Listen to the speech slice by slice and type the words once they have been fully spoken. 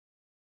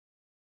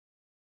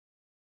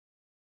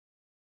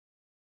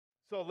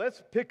So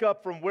let's pick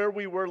up from where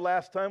we were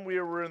last time. We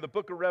were in the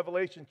book of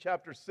Revelation,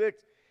 chapter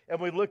 6, and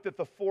we looked at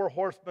the four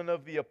horsemen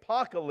of the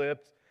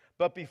apocalypse.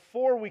 But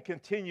before we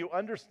continue,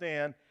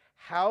 understand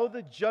how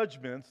the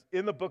judgments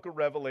in the book of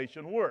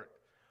Revelation work.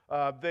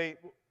 We're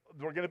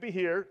going to be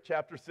here,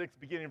 chapter 6,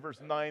 beginning verse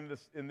 9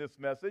 in this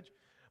message.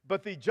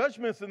 But the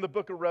judgments in the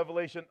book of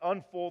Revelation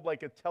unfold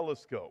like a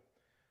telescope.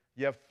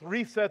 You have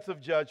three sets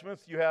of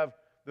judgments. You have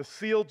the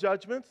seal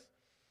judgments,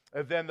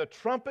 and then the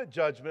trumpet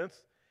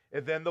judgments,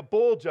 and then the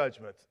bowl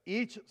judgments.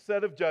 Each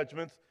set of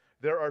judgments,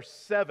 there are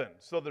seven.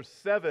 So there's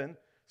seven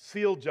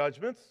seal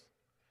judgments.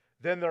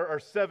 Then there are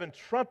seven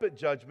trumpet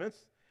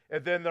judgments.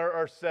 And then there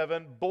are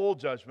seven bowl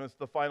judgments,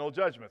 the final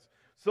judgments.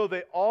 So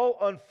they all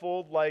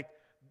unfold like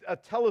a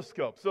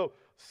telescope.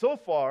 So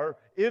far,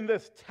 in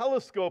this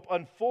telescope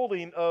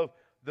unfolding of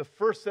the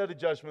first set of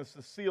judgments,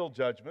 the seal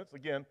judgments,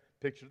 again,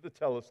 picture the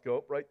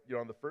telescope, right? You're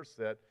on the first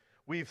set.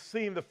 We've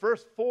seen the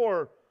first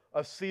four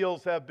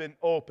seals have been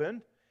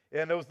opened.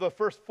 And it was the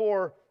first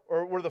four,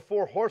 or were the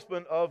four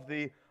horsemen of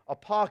the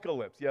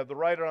apocalypse. You have the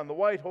rider on the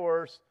white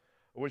horse,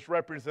 which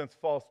represents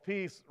false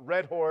peace,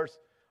 red horse,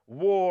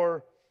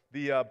 war,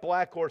 the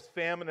black horse,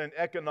 famine and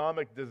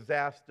economic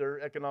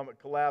disaster,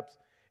 economic collapse,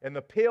 and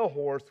the pale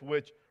horse,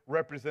 which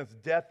represents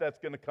death that's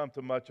going to come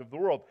to much of the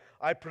world.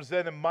 I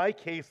present in my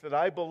case that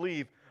I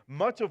believe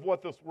much of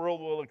what this world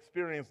will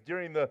experience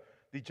during the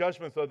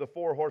judgments of the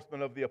four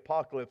horsemen of the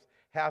apocalypse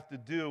have to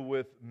do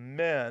with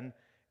men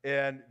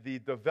and the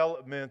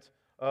development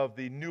of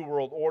the new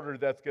world order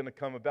that's going to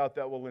come about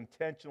that will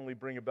intentionally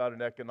bring about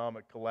an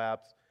economic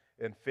collapse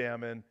and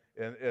famine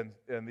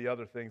and the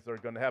other things that are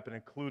going to happen,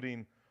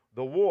 including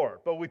the war.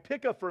 But we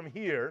pick up from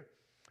here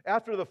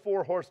after the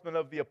four horsemen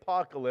of the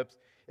apocalypse,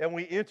 and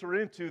we enter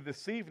into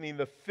this evening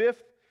the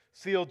fifth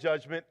seal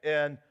judgment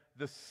and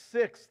the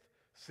sixth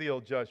seal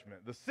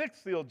judgment. The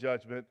sixth seal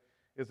judgment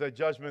is a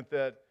judgment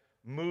that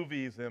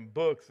movies and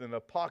books and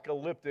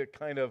apocalyptic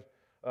kind of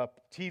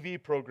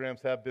TV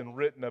programs have been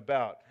written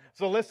about.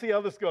 So let's see how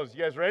this goes.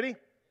 You guys ready?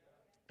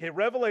 Okay,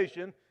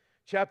 Revelation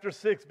chapter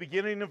 6,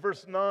 beginning in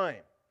verse 9.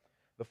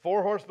 The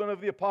four horsemen of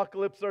the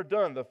apocalypse are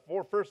done, the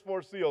first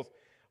four seals.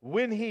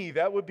 When he,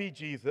 that would be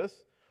Jesus,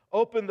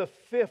 opened the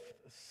fifth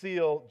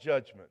seal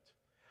judgment,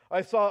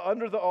 I saw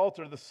under the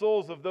altar the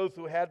souls of those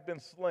who had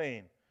been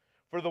slain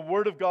for the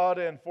word of God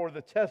and for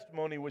the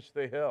testimony which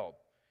they held.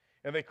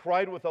 And they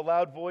cried with a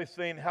loud voice,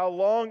 saying, How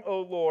long, O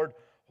Lord,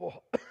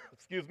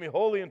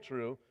 holy and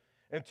true,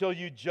 until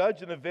you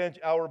judge and avenge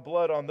our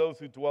blood on those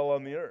who dwell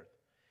on the earth?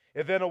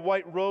 And then a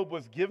white robe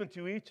was given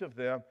to each of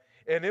them,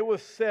 and it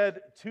was said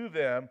to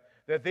them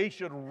that they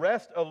should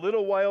rest a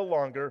little while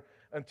longer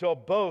until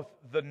both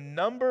the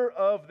number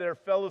of their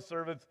fellow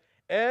servants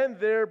and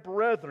their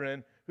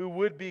brethren who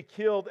would be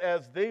killed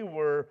as they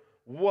were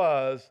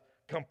was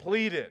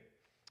completed.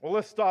 Well,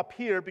 let's stop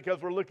here because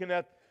we're looking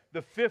at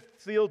the fifth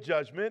seal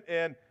judgment,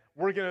 and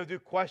we're going to do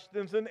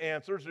questions and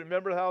answers.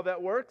 Remember how that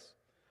works?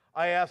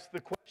 I ask the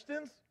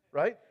questions,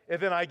 right?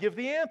 And then I give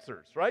the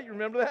answers, right? You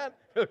remember that?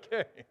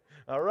 Okay.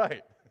 All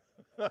right.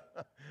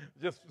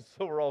 Just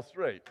so we're all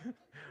straight.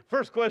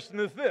 First question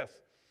is this.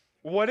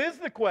 What is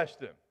the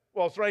question?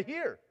 Well, it's right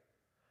here.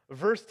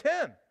 Verse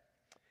 10.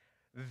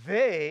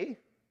 They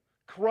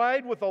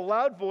cried with a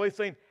loud voice,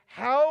 saying,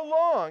 How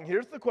long,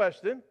 here's the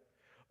question,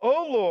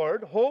 O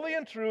Lord, holy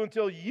and true,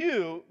 until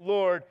you,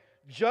 Lord,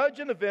 judge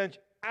and avenge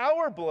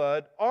our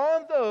blood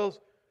on those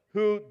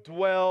who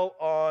dwell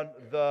on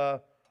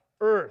the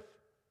earth.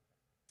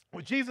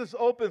 When Jesus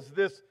opens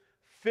this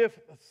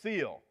fifth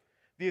seal,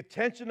 the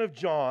attention of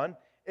John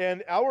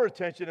and our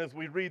attention as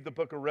we read the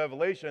book of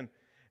Revelation,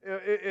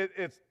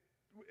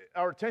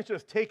 our attention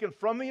is taken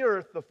from the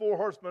earth, the four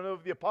horsemen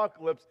of the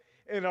apocalypse,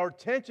 and our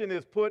attention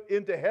is put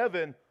into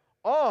heaven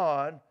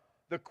on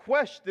the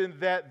question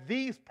that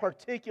these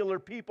particular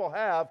people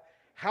have: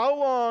 how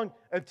long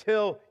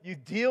until you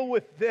deal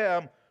with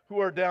them who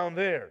are down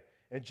there?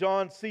 And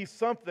John sees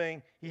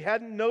something he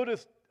hadn't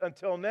noticed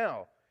until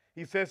now.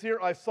 He says here,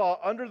 I saw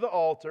under the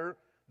altar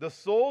the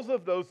souls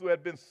of those who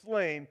had been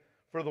slain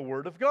for the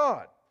word of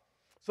God.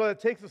 So that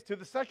takes us to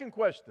the second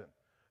question.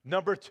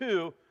 Number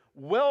two,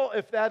 well,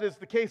 if that is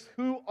the case,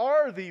 who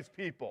are these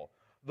people?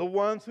 The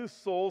ones whose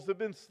souls have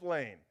been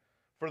slain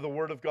for the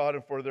word of God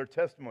and for their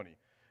testimony.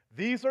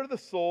 These are the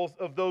souls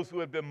of those who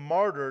have been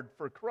martyred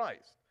for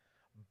Christ.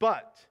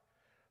 But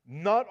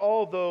not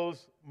all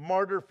those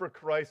martyred for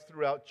Christ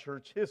throughout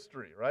church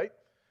history, right?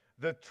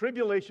 The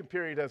tribulation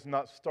period has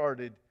not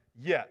started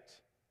yet.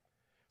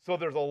 So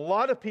there's a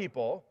lot of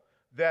people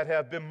that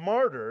have been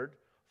martyred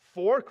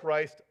for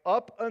Christ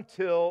up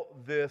until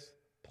this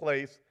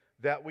place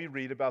that we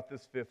read about,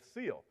 this fifth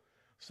seal.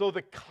 So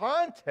the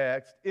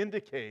context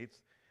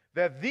indicates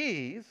that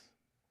these,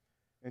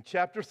 in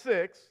chapter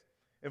 6,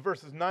 in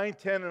verses 9,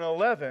 10, and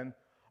 11,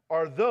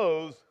 are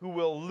those who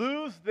will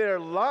lose their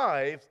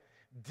lives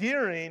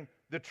during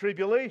the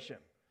tribulation.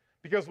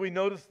 Because we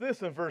notice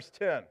this in verse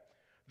 10.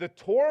 The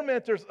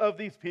tormentors of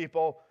these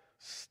people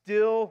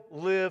still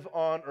live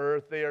on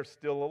earth. They are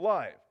still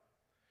alive.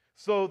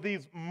 So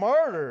these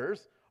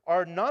martyrs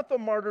are not the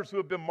martyrs who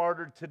have been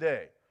martyred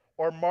today,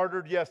 or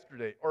martyred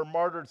yesterday, or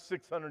martyred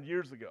 600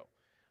 years ago.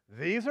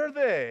 These are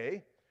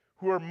they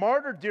who are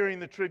martyred during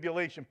the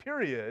tribulation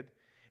period,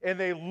 and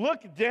they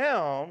look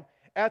down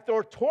at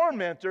their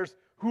tormentors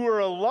who are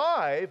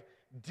alive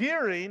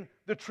during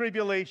the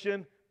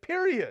tribulation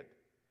period.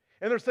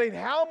 And they're saying,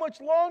 how much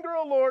longer,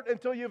 O Lord,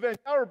 until you avenge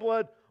our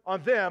blood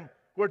on them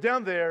who are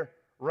down there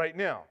right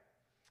now?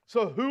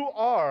 So who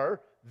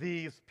are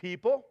these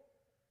people?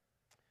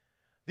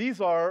 These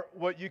are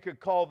what you could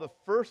call the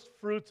first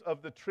fruits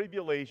of the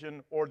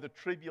tribulation, or the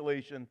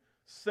tribulation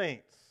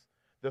saints.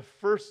 The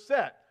first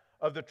set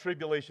of the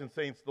tribulation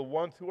saints, the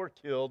ones who are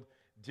killed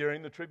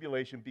during the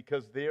tribulation,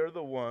 because they are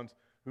the ones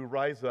who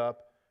rise up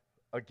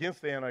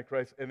against the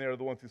Antichrist, and they are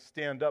the ones who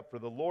stand up for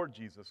the Lord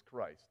Jesus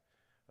Christ.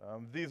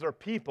 These are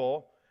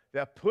people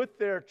that put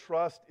their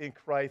trust in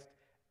Christ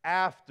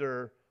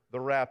after the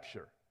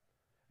rapture.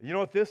 You know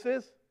what this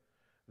is?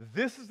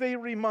 This is a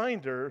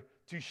reminder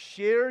to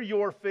share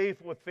your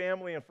faith with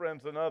family and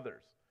friends and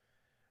others.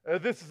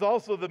 This is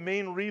also the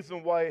main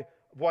reason why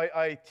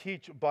I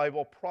teach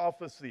Bible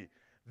prophecy.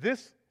 The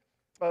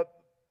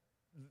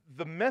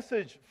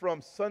message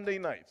from Sunday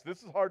nights,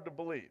 this is hard to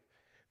believe.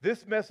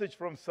 This message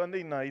from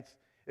Sunday nights,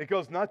 it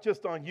goes not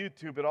just on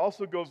YouTube, it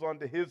also goes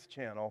onto his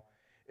channel.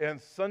 And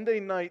Sunday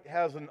night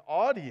has an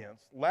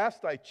audience,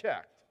 last I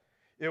checked,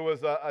 it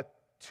was a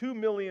 2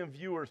 million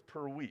viewers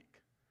per week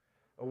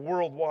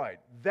worldwide.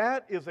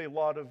 That is a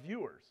lot of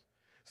viewers.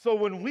 So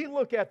when we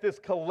look at this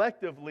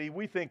collectively,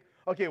 we think,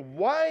 okay,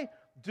 why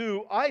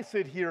do I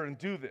sit here and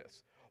do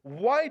this?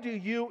 Why do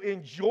you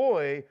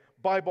enjoy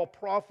Bible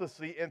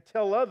prophecy and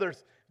tell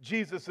others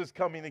Jesus is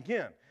coming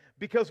again?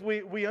 Because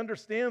we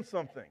understand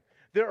something.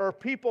 There are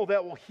people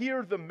that will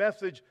hear the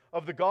message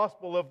of the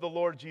gospel of the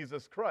Lord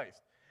Jesus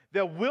Christ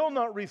that will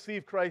not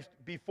receive Christ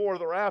before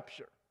the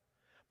rapture.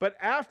 But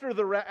after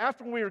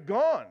we are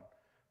gone,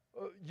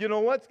 you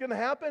know what's going to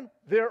happen?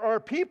 There are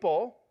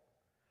people,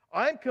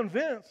 I'm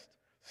convinced,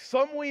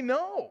 some we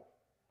know,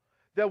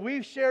 that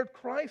we've shared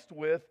Christ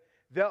with,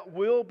 that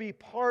will be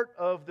part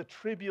of the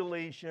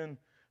tribulation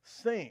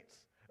saints.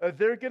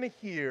 They're going to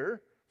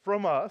hear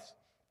from us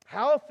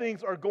how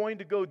things are going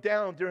to go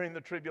down during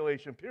the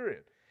tribulation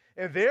period.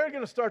 And they're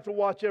going to start to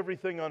watch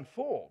everything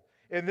unfold.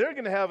 And they're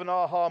going to have an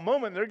aha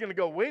moment. They're going to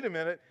go, wait a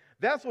minute,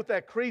 that's what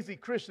that crazy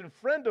Christian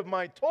friend of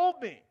mine told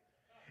me.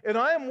 And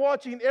I am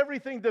watching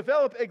everything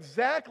develop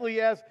exactly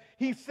as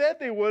he said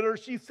they would, or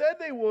she said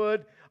they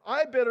would.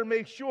 I better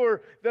make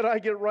sure that I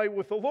get right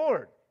with the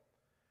Lord.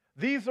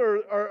 These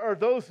are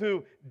those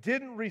who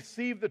didn't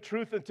receive the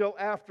truth until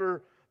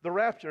after the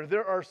rapture.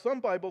 There are some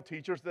Bible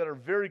teachers that are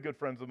very good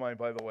friends of mine,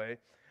 by the way,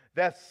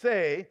 that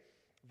say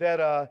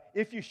that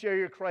if you share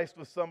your Christ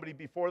with somebody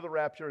before the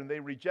rapture and they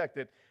reject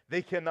it,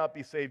 they cannot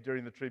be saved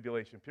during the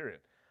tribulation period.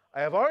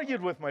 I have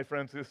argued with my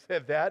friends who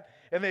said that,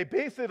 and they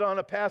base it on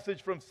a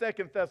passage from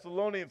 2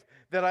 Thessalonians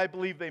that I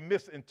believe they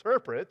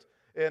misinterpret,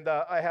 and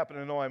I happen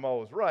to know I'm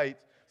always right,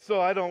 so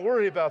I don't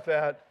worry about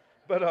that.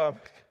 But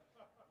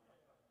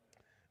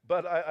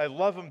I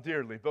love them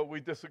dearly, but we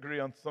disagree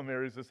on some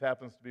areas. This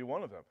happens to be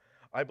one of them.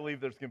 I believe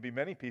there's going to be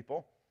many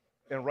people,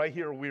 and right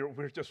here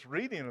we're just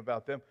reading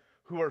about them,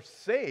 who are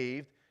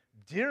saved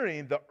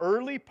during the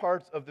early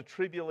parts of the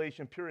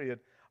tribulation period.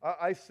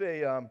 I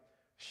say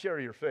share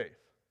your faith.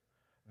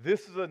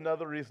 This is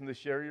another reason to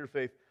share your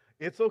faith.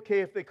 It's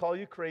okay if they call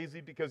you crazy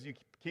because you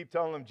keep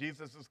telling them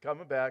Jesus is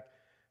coming back.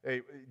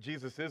 Hey,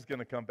 Jesus is going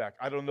to come back.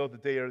 I don't know the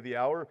day or the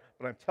hour,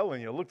 but I'm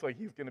telling you, it looks like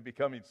he's going to be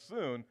coming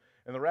soon,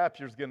 and the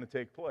rapture is going to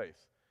take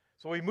place.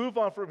 So we move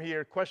on from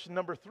here. Question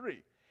number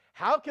 3.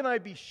 How can I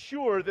be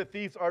sure that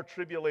these are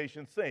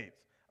tribulation saints?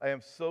 I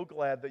am so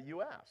glad that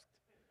you asked.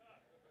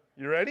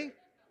 You ready?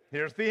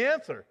 Here's the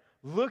answer.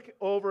 Look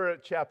over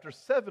at chapter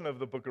 7 of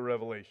the book of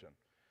Revelation,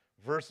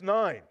 verse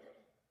 9.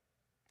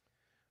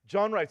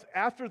 John writes,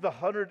 after the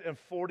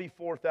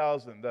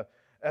 144,000,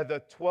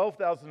 the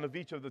 12,000 of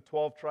each of the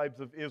 12 tribes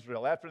of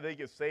Israel, after they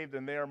get saved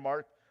and they are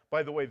marked,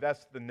 by the way,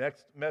 that's the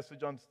next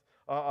message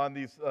on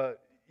these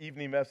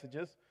evening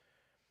messages.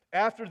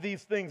 After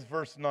these things,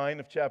 verse 9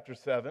 of chapter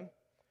 7,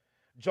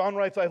 John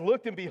writes, I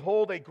looked and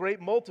behold a great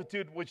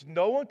multitude which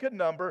no one could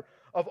number,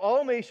 of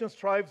all nations,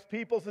 tribes,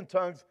 peoples, and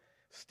tongues,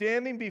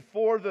 standing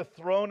before the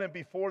throne and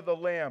before the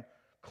Lamb,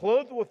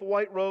 clothed with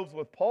white robes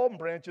with palm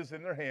branches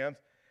in their hands,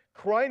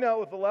 crying out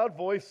with a loud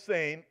voice,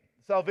 saying,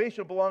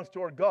 salvation belongs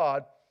to our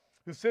God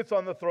who sits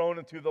on the throne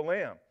and to the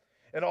Lamb.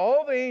 And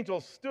all the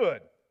angels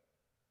stood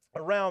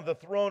around the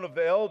throne of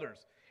the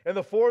elders and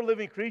the 4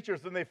 living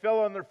creatures, and they fell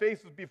on their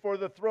faces before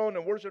the throne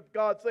and worshiped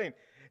God, saying,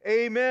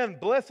 Amen,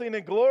 blessing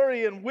and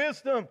glory and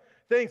wisdom,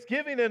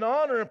 thanksgiving and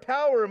honor and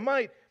power and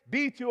might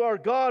be to our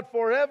God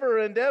forever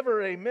and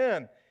ever.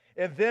 Amen.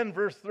 And then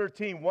verse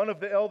 13, one of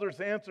the elders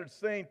answered,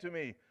 saying to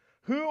me,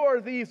 who are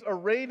these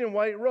arrayed in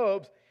white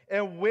robes,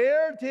 and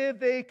where did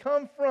they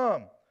come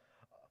from?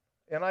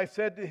 And I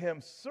said to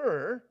him,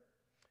 Sir,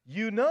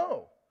 you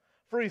know.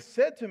 For he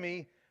said to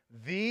me,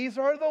 these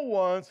are the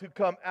ones who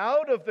come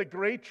out of the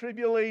great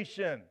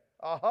tribulation.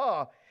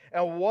 Aha.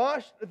 and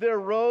washed their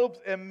robes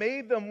and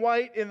made them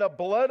white in the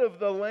blood of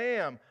the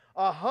Lamb.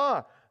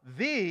 Aha!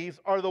 These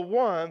are the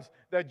ones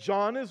that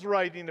John is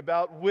writing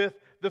about with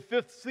the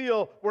fifth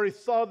seal, where he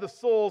saw the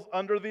souls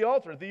under the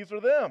altar. These are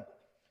them.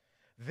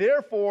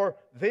 Therefore,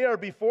 they are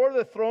before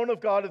the throne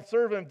of God and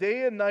serve him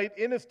day and night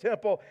in his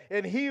temple,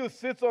 and he who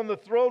sits on the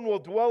throne will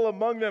dwell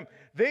among them.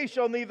 They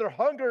shall neither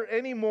hunger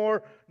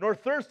anymore, nor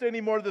thirst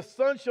anymore. The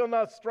sun shall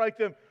not strike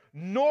them,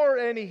 nor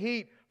any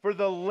heat. For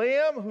the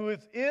Lamb who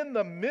is in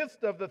the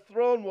midst of the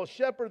throne will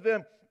shepherd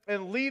them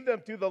and lead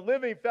them to the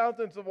living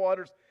fountains of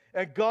waters,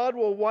 and God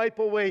will wipe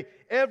away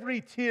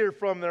every tear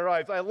from their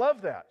eyes. I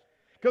love that.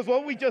 Because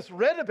what we just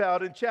read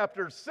about in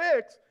chapter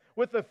 6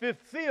 with the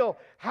fifth seal,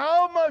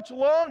 how much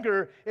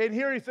longer? And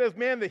here he says,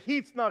 man, the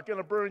heat's not going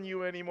to burn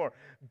you anymore.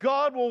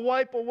 God will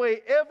wipe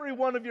away every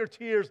one of your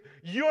tears.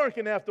 You aren't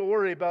going to have to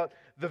worry about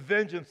the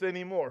vengeance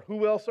anymore.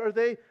 Who else are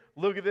they?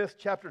 Look at this,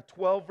 chapter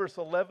 12, verse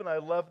 11. I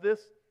love this.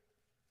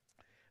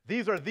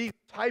 These are these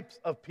types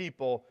of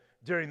people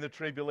during the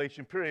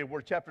tribulation period,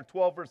 where chapter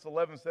 12, verse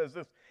 11 says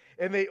this,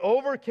 and they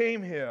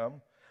overcame him,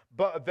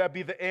 but that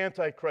be the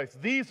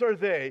Antichrist. These are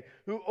they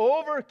who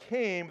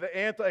overcame the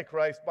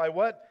Antichrist by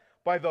what?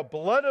 By the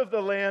blood of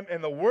the Lamb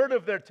and the word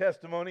of their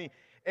testimony,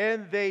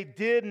 and they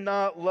did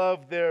not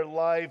love their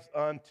lives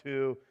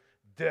unto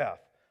death.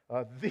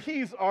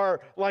 These are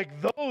like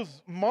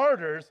those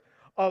martyrs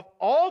of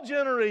all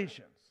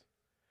generations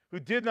who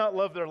did not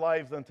love their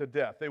lives unto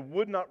death. They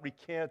would not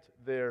recant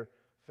their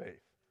faith.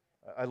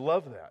 I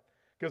love that.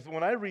 Because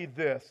when I read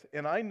this,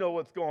 and I know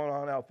what's going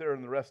on out there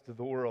in the rest of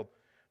the world,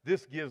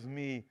 this gives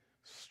me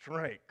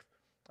strength.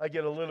 I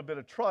get a little bit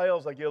of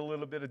trials, I get a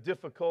little bit of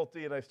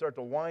difficulty, and I start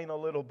to whine a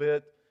little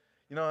bit.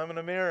 You know, I'm an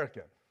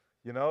American,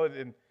 you know,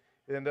 and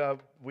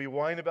we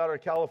whine about our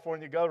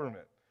California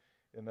government,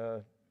 and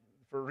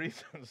for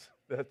reasons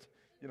that,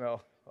 you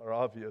know, are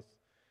obvious.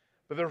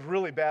 But there's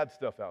really bad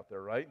stuff out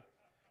there, right?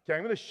 Okay,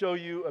 I'm going to show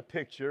you a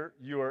picture.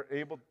 You are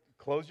able to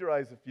close your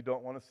eyes if you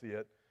don't want to see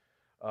it.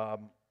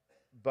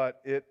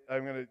 But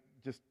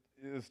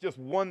it's just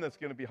one that's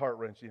going to be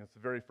heart-wrenching. It's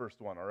the very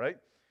first one, all right?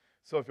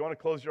 So if you want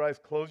to close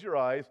your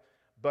eyes.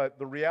 But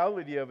the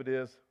reality of it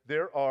is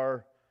there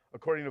are,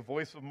 according to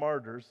Voice of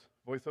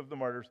the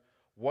Martyrs,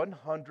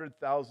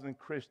 100,000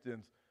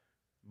 Christians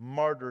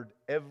martyred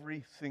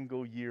every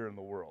single year in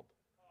the world.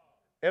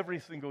 Every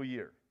single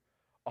year.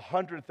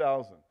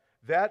 100,000.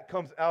 That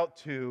comes out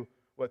to,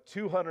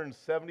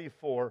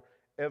 274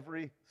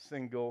 every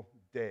single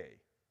day.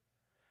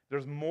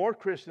 There's more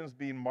Christians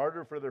being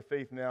martyred for their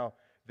faith now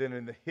than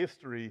in the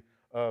history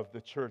of the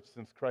church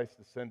since Christ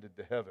ascended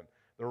to heaven.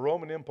 The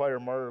Roman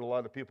Empire martyred a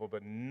lot of people,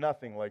 but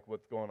nothing like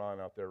what's going on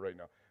out there right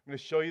now. I'm going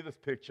to show you this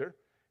picture,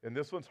 and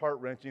this one's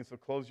heart-wrenching, so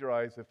close your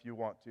eyes if you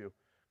want to.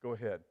 Go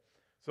ahead.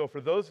 So for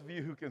those of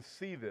you who can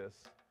see this,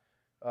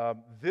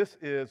 this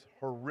is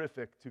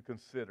horrific to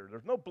consider.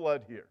 There's no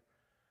blood here.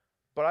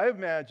 But I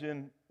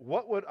imagine,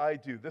 what would I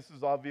do? This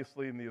is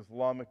obviously in the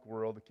Islamic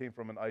world. It came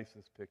from an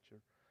ISIS picture.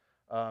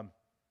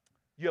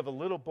 You have a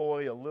little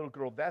boy, a little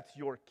girl. That's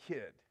your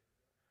kid,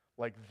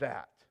 like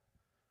that.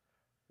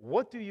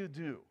 What do you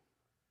do?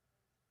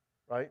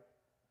 Right?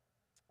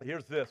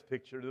 Here's this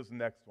picture. This is the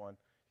next one.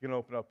 You can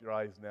open up your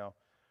eyes now.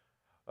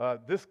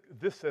 This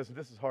says, and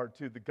this is hard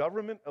too, the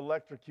government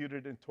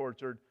electrocuted and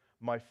tortured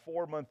my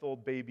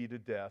 4-month-old baby to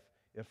death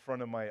in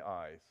front of my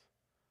eyes.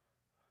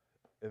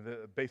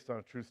 Based on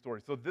a true story.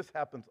 So this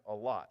happens a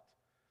lot.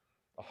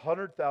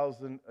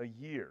 100,000 a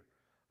year.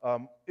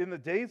 In the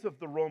days of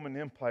the Roman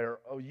Empire,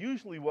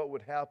 usually what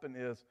would happen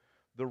is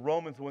the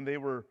Romans, when they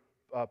were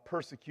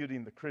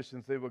persecuting the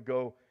Christians, they would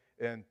go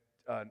and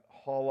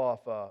haul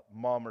off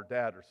mom or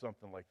dad or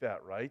something like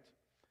that, right?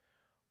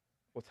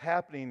 What's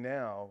happening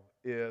now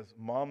is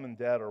mom and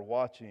dad are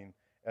watching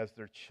as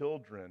their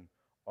children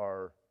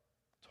are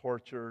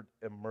tortured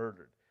and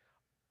murdered.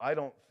 I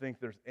don't think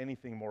there's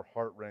anything more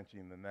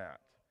heart-wrenching than that.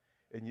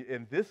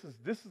 And this is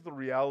the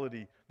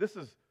reality. This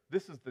is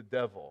the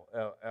devil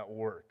at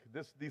work.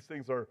 These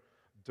things are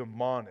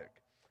demonic.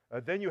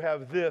 Then you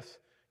have this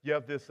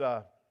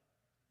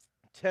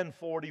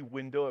 1040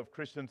 window of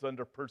Christians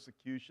under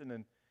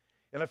persecution.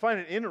 And I find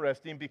it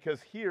interesting because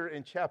here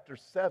in chapter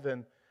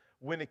 7,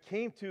 when it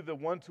came to the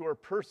ones who are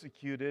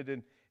persecuted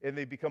and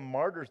they become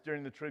martyrs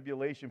during the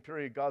tribulation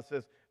period, God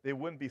says they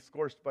wouldn't be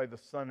scorched by the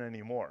sun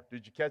anymore.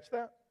 Did you catch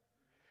that?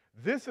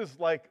 This is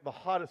like the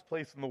hottest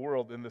place in the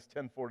world in this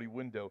 1040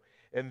 window.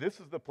 And this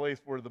is the place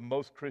where the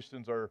most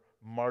Christians are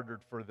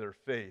martyred for their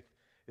faith.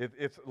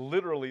 It's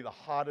literally the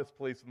hottest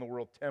place in the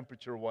world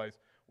temperature-wise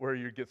where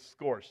you get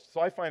scorched.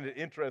 So I find it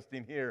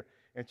interesting here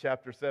in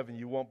chapter 7,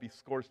 you won't be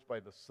scorched by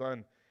the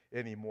sun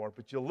anymore.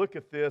 But you look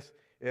at this,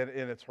 and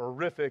it's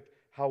horrific.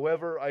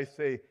 However, I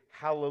say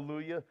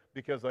hallelujah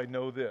because I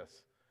know this.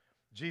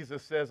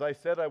 Jesus says, I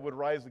said I would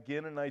rise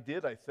again, and I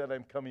did. I said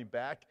I'm coming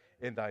back,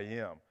 and I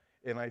am.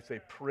 And I say,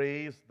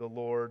 praise the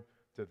Lord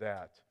to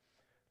that.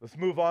 Let's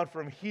move on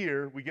from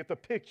here. We get the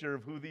picture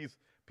of who these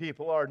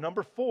people are.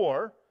 Number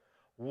 4,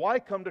 why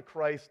come to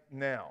Christ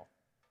now?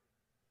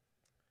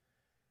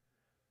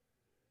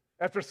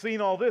 After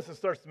seeing all this, it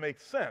starts to make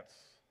sense.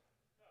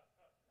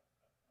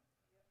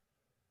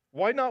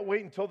 Why not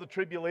wait until the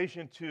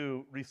tribulation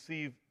to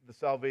receive the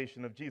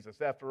salvation of Jesus?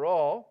 After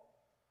all,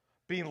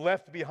 being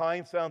left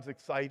behind sounds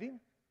exciting.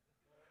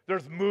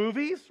 There's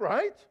movies,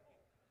 right?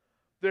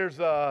 There's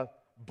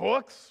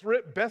books,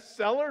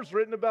 bestsellers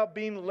written about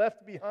being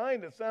left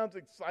behind. It sounds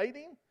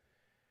exciting.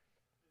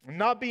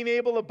 Not being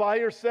able to buy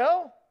or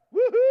sell,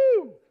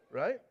 woohoo,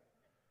 right?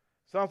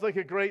 Sounds like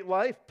a great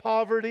life.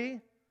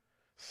 Poverty,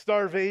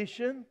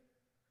 starvation.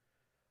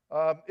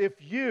 If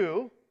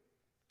you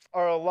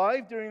are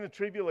alive during the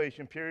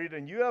tribulation period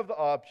and you have the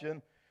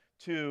option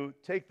to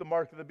take the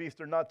mark of the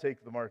beast or not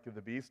take the mark of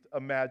the beast,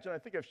 imagine, I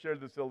think I've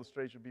shared this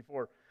illustration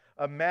before,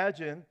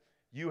 imagine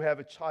you have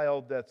a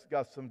child that's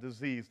got some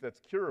disease that's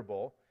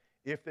curable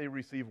if they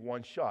receive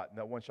one shot, and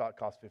that one shot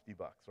costs $50,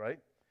 right?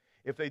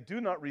 If they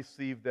do not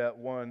receive that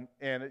one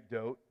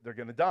antidote, they're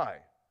going to die.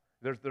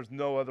 There's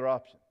no other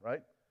option,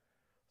 right?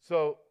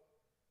 So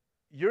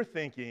you're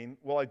thinking,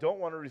 well, I don't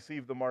want to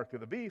receive the mark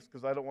of the beast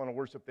because I don't want to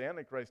worship the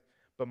Antichrist,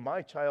 but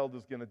my child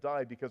is going to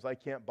die because I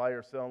can't buy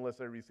or sell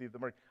unless I receive the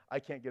mark. I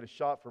can't get a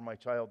shot for my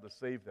child to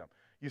save them.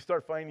 You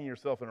start finding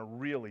yourself in a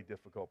really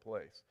difficult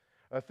place.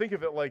 Think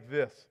of it like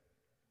this.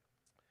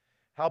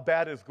 How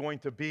bad it's going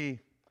to be.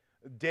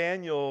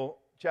 Daniel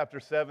chapter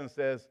 7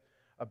 says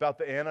about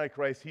the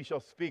Antichrist, he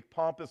shall speak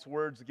pompous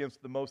words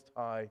against the Most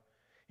High.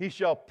 He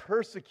shall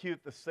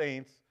persecute the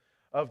saints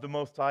of the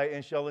Most High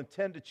and shall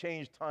intend to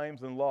change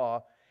times and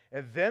law.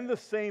 And then the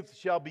saints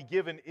shall be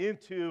given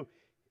into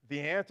the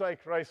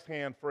Antichrist's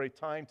hand for a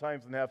time,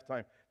 times and half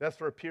time. That's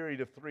for a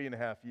period of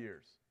 3.5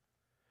 years.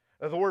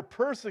 The word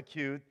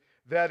persecute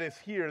that is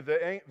here,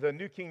 the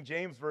New King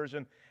James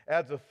Version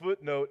adds a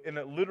footnote, and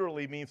it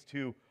literally means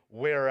to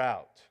wear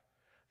out.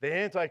 The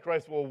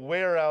Antichrist will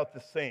wear out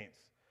the saints.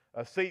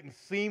 Satan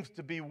seems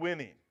to be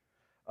winning.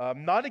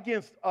 Not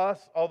against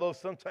us, although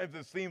sometimes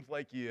it seems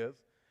like he is.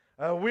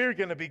 We're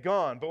going to be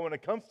gone. But when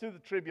it comes to the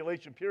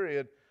tribulation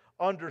period,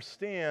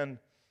 understand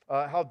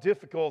how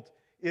difficult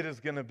it is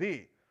going to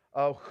be.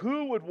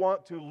 Who would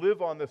want to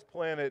live on this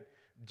planet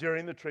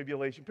during the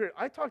tribulation period?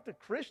 I talk to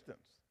Christians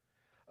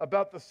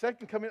about the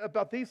second coming,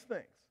 about these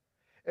things.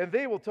 And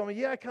they will tell me,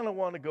 yeah, I kind of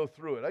want to go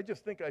through it. I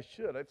just think I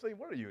should. I'd say,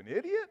 what are you, an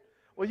idiot?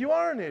 Well, you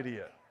are an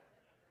idiot.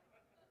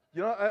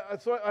 You know,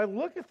 so I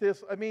look at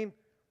this, I mean,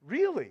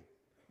 really?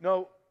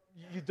 No,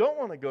 you don't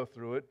want to go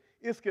through it.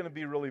 It's going to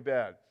be really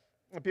bad.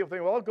 And people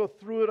think, well, I'll go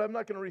through it. I'm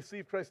not going to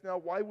receive Christ now.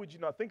 Why would you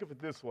not? Think of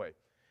it this way.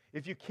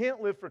 If you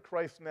can't live for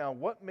Christ now,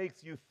 what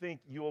makes you think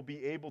you will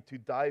be able to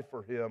die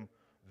for him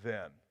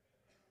then?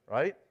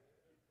 Right?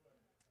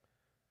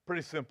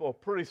 Pretty simple,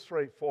 pretty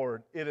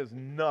straightforward. It is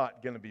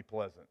not going to be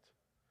pleasant.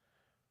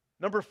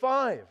 Number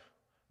 5,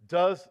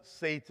 does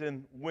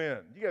Satan win?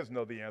 You guys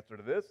know the answer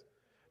to this.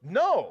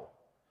 No,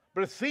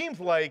 but it seems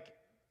like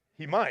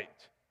he might.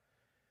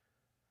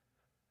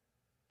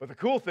 But the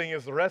cool thing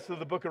is the rest of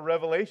the book of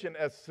Revelation,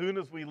 as soon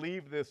as we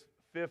leave this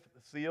 5th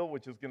seal,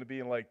 which is going to be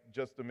in like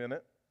just a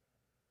minute,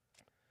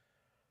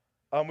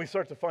 we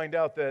start to find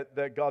out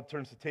that God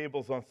turns the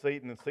tables on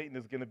Satan, and Satan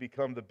is going to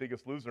become the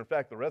biggest loser. In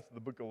fact, the rest of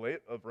the book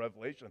of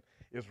Revelation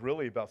is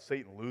really about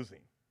Satan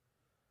losing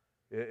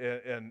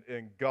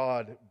and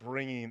God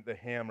bringing the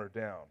hammer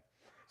down.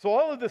 So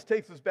all of this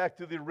takes us back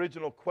to the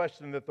original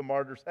question that the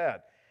martyrs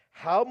had.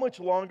 How much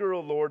longer,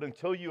 O Lord,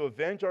 until you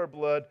avenge our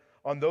blood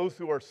on those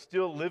who are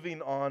still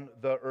living on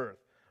the earth?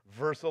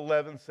 Verse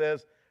 11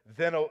 says,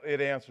 then it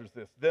answers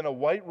this. Then a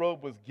white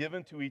robe was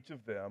given to each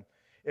of them,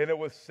 and it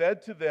was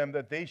said to them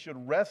that they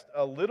should rest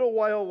a little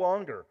while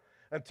longer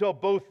until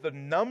both the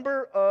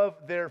number of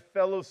their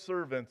fellow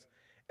servants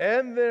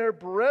and their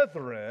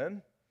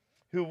brethren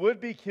who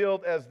would be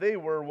killed as they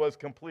were was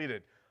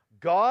completed.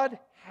 God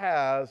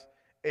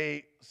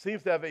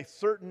seems to have a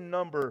certain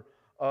number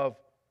of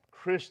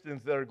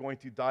Christians that are going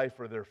to die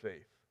for their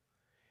faith.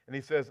 And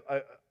he says,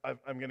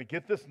 I'm going to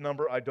get this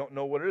number. I don't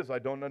know what it is. I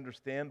don't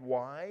understand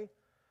why.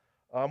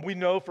 We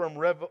know from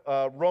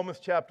Romans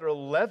chapter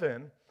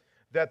 11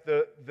 that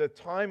the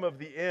time of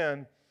the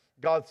end,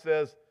 God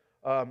says,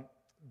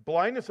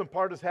 blindness in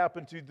part has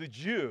happened to the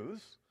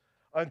Jews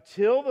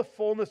until the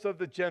fullness of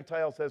the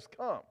Gentiles has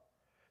come.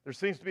 There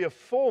seems to be a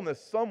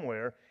fullness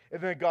somewhere, and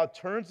then God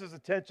turns his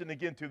attention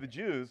again to the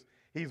Jews.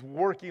 He's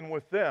working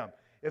with them.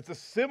 It's a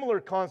similar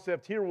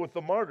concept here with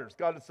the martyrs.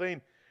 God is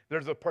saying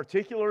there's a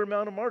particular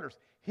amount of martyrs.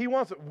 He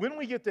wants it. When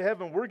we get to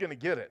heaven, we're going to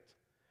get it.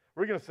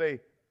 We're going to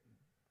say,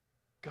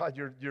 God,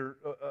 you're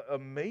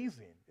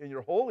amazing in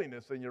your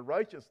holiness and your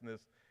righteousness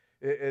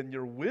and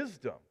your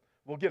wisdom.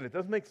 We'll get it. It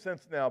doesn't make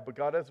sense now, but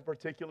God has a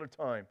particular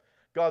time.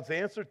 God's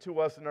answer to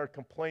us in our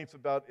complaints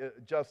about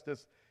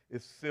justice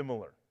is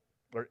similar,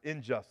 or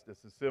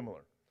injustice is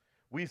similar.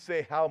 We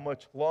say, how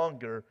much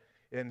longer?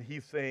 And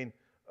he's saying,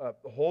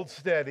 hold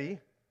steady.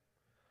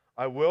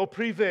 I will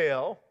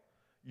prevail.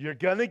 You're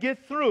going to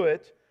get through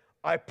it.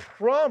 I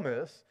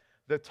promise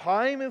the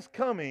time is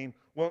coming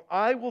when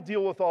I will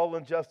deal with all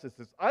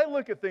injustices. I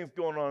look at things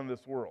going on in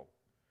this world.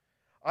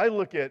 I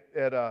look at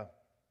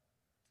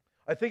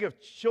I think of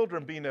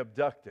children being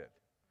abducted.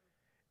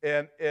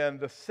 and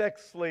the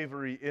sex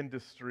slavery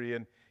industry.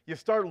 And you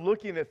start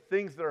looking at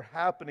things that are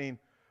happening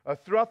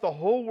throughout the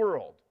whole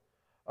world.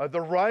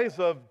 The rise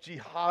of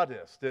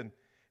jihadists,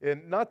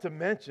 and not to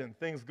mention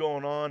things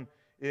going on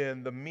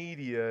in the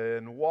media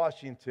in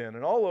Washington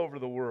and all over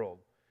the world.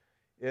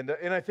 And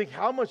I think,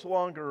 how much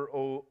longer,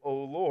 O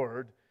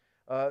Lord,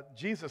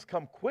 Jesus,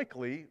 come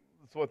quickly.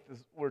 That's what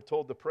we're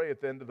told to pray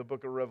at the end of the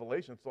book of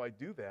Revelation, so I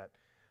do that.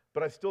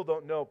 But I still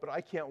don't know, but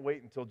I can't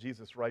wait until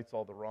Jesus rights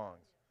all the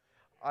wrongs.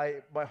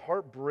 My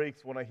heart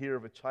breaks when I hear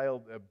of a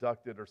child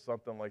abducted or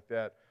something like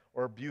that,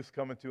 or abuse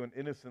coming to an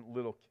innocent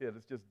little kid.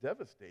 It's just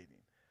devastating.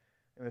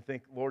 And I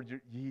think,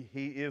 Lord,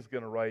 He is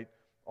going to right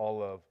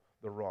all of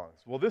the wrongs.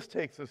 Well, this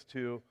takes us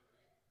to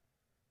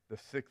the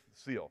sixth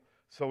seal.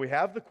 So we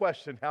have the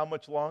question, how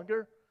much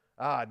longer?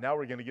 Now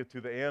we're going to get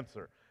to the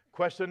answer.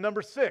 Question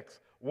number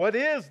 6, what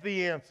is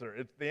the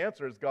answer? The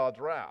answer is God's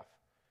wrath.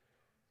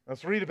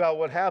 Let's read about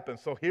what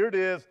happens. So here it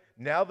is.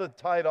 Now the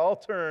tide all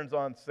turns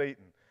on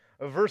Satan.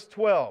 Verse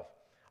 12,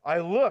 I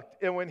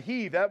looked, and when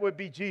He, that would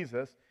be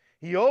Jesus,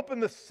 He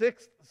opened the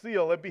sixth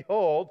seal, and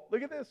behold,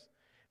 look at this.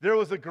 There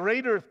was a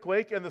great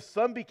earthquake, and the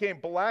sun became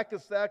black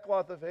as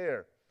sackcloth of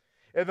hair,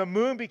 and the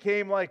moon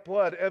became like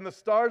blood, and the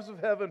stars of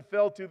heaven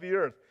fell to the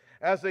earth,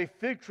 as a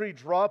fig tree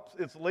drops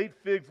its late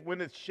figs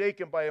when it's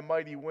shaken by a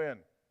mighty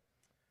wind.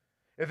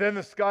 And then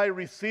the sky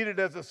receded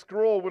as a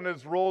scroll when it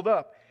is rolled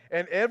up,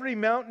 and every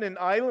mountain and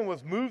island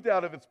was moved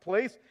out of its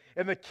place,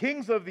 and the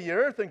kings of the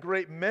earth and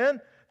great men,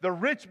 the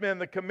rich men,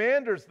 the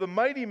commanders, the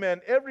mighty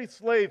men, every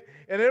slave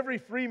and every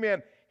free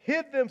man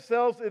hid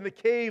themselves in the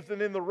caves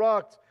and in the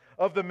rocks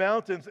of the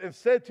mountains, and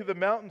said to the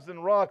mountains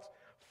and rocks,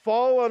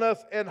 fall on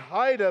us and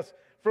hide us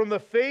from the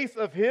face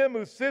of Him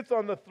who sits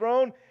on the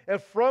throne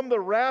and from the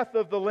wrath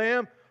of the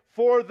Lamb,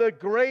 for the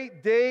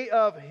great day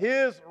of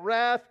His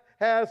wrath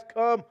has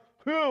come.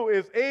 Who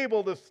is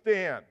able to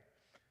stand?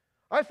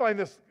 I find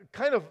this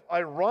kind of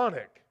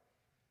ironic.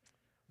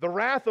 The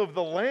wrath of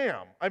the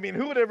Lamb. I mean,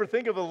 who would ever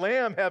think of a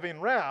lamb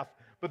having wrath?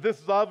 But this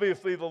is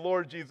obviously the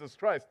Lord Jesus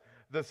Christ,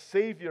 the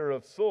Savior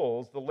of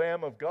souls, the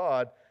Lamb of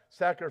God,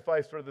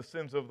 sacrificed for the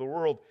sins of the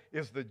world,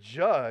 is the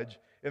judge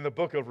in the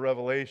book of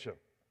Revelation.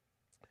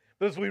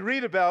 But as we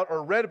read about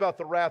or read about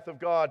the wrath of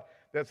God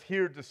that's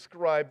here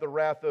described, the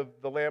wrath of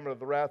the Lamb or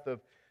the wrath of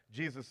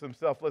Jesus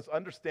Himself, let's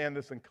understand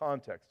this in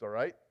context, all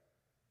right?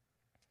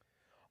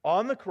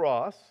 On the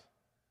cross,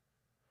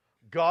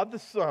 God the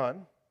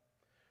Son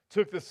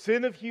took the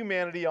sin of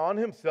humanity on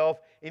Himself,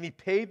 and He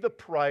paid the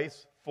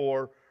price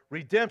for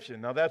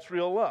redemption. Now that's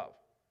real love.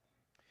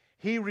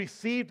 He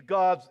received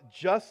God's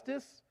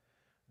justice,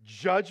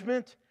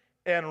 judgment,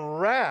 and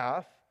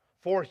wrath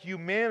for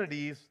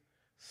humanity's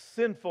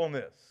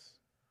sinfulness.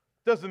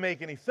 Doesn't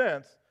make any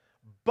sense,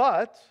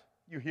 but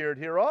you hear it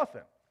here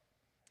often.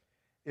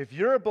 If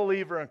you're a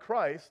believer in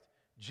Christ,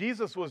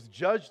 Jesus was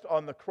judged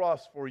on the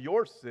cross for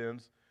your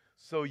sins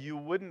so you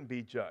wouldn't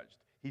be judged.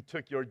 He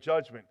took your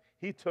judgment.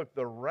 He took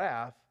the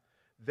wrath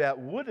that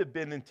would have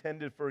been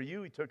intended for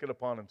you. He took it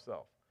upon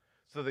Himself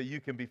so that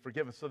you can be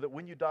forgiven, so that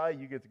when you die,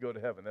 you get to go to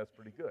heaven. That's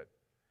pretty good.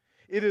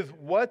 It is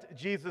what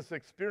Jesus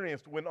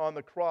experienced when on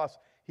the cross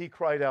He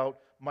cried out,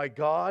 my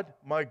God,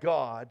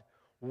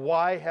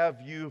 why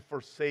have you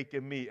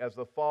forsaken me?" as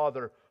the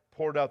Father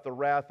poured out the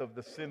wrath of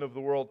the sin of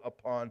the world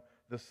upon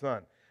the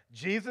Son.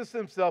 Jesus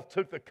Himself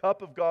took the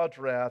cup of God's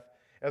wrath,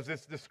 as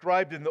it's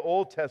described in the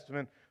Old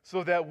Testament,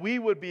 so that we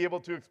would be able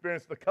to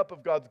experience the cup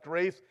of God's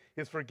grace,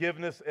 His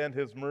forgiveness, and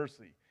His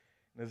mercy.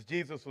 And as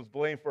Jesus was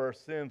blamed for our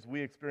sins,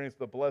 we experience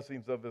the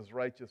blessings of His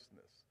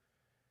righteousness.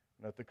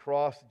 And at the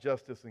cross,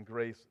 justice and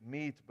grace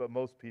meet, but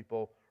most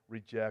people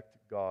reject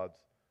God's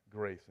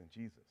grace in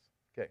Jesus.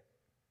 Okay.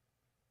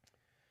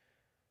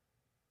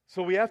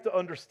 So we have to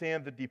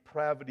understand the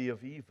depravity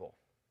of evil,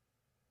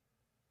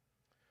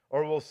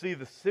 or we'll see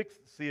the sixth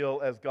seal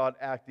as God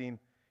acting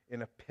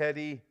in a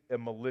petty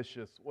and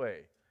malicious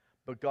way.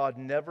 But God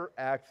never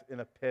acts in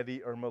a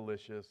petty or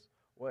malicious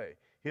way.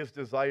 His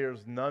desire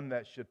is none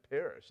that should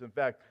perish. In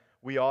fact,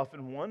 we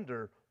often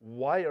wonder,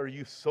 why are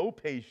you so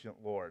patient,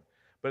 Lord?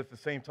 But at the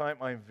same time,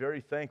 I'm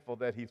very thankful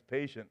that He's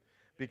patient,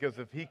 because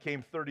if He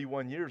came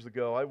 31 years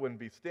ago, I wouldn't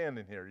be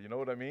standing here. You know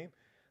what I mean?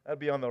 I'd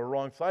be on the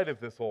wrong side of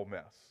this whole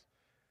mess.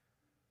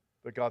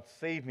 But God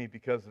saved me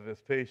because of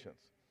His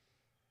patience.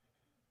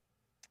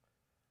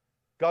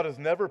 God is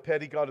never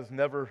petty. God is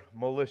never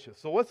malicious.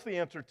 So what's the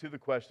answer to the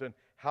question,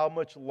 how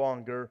much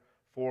longer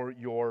for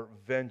your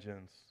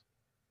vengeance,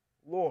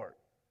 Lord?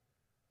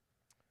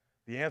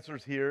 The answer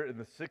is here in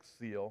the sixth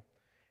seal,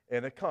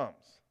 and it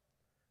comes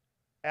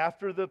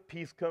after the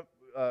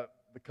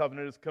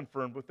covenant is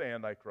confirmed with the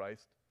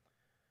Antichrist,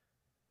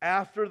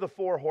 after the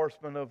four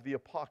horsemen of the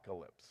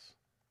apocalypse.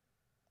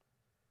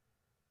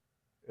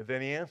 And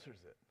then He answers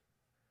it.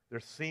 There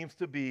seems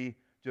to be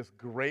just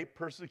great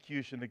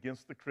persecution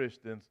against the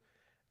Christians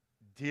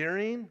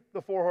during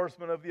the four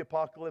horsemen of the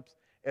apocalypse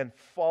and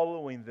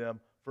following them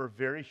for a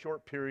very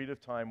short period of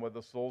time, where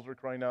the souls are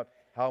crying out,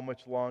 how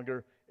much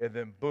longer? And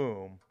then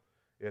boom,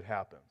 it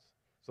happens.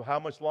 So how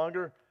much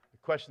longer?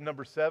 Question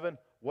number 7,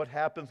 what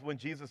happens when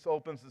Jesus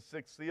opens the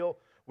sixth seal?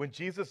 When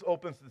Jesus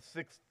opens the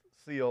sixth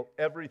seal,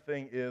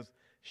 everything is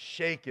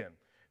shaken.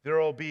 There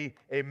will be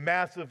a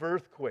massive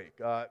earthquake.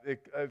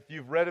 If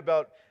you've read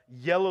about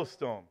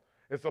Yellowstone,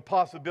 it's a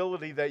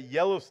possibility that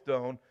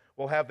Yellowstone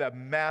will have that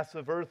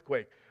massive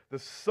earthquake. The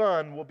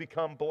sun will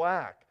become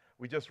black.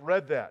 We just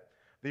read that.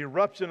 The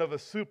eruption of a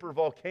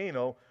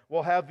supervolcano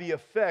will have the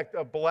effect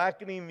of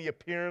blackening the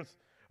appearance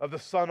of the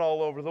sun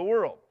all over the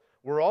world.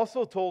 We're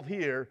also told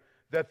here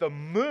that the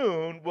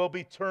moon will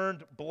be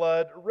turned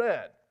blood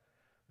red.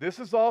 This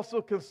is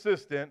also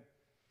consistent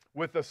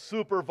with a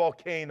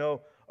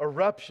supervolcano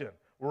eruption.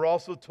 We're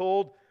also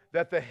told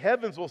that the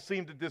heavens will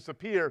seem to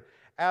disappear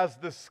as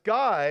the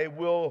sky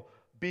will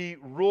be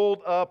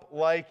rolled up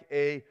like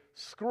a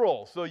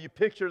scroll. So you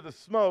picture the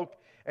smoke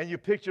and you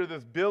picture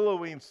this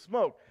billowing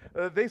smoke.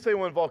 They say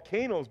when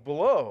volcanoes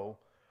blow,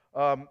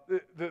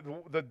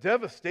 the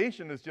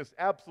devastation is just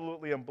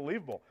absolutely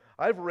unbelievable.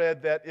 I've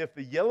read that if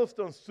the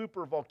Yellowstone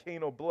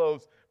supervolcano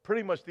blows,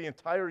 pretty much the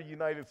entire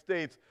United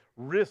States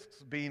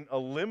risks being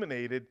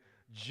eliminated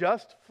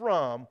just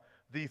from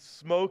the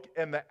smoke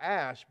and the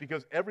ash,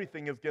 because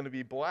everything is going to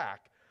be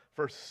black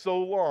for so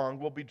long.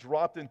 We'll be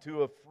dropped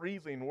into a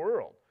freezing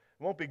world.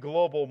 It won't be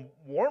global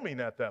warming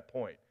at that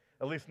point,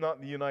 at least not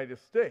in the United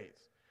States.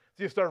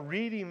 So you start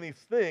reading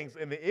these things,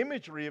 and the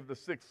imagery of the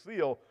sixth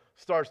seal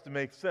starts to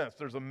make sense.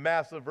 There's a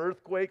massive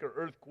earthquake or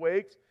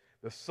earthquakes,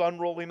 the sun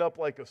rolling up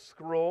like a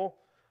scroll.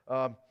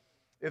 And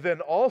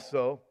then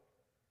also,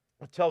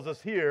 it tells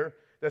us here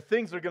that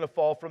things are going to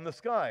fall from the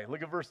sky.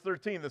 Look at verse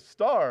 13. The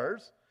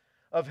stars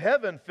of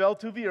heaven fell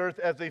to the earth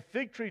as a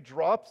fig tree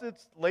drops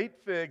its late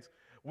figs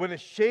when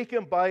it's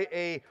shaken by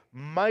a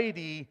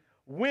mighty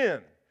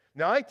wind.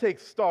 Now, I take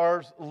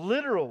stars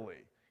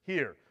literally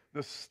here.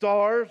 The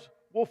stars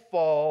will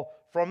fall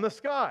from the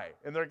sky,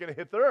 and they're going to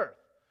hit the earth.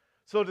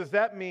 So does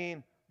that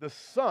mean the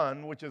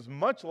sun, which is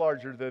much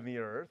larger than the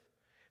earth,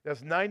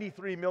 that's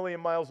 93 million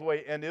miles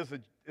away and is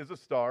a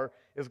star,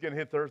 is going to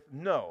hit the earth?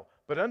 No.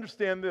 But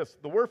understand this.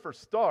 The word for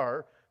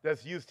star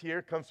that's used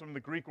here comes from the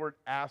Greek word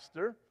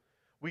aster.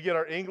 We get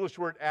our English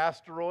word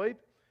asteroid.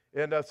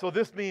 And so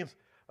this means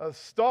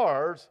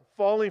stars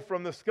falling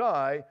from the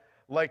sky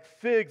like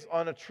figs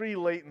on a tree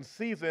late in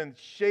season,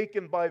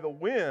 shaken by the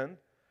wind,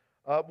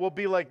 will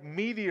be like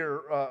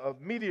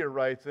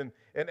meteorites and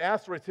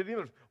asteroids hitting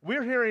the earth.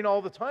 We're hearing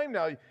all the time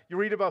now, you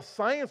read about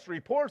science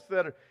reports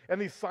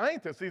and these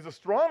scientists, these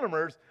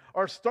astronomers,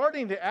 are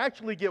starting to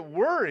actually get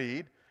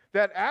worried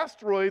that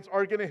asteroids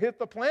are going to hit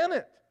the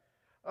planet.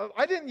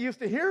 I didn't used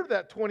to hear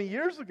that 20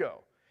 years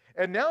ago.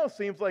 And now it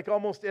seems like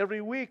almost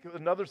every week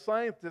another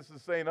scientist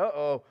is saying,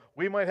 uh-oh,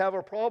 we might have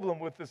a problem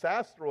with this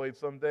asteroid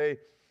someday,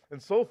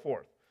 and so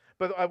forth.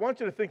 But I want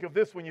you to think of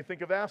this when you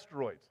think of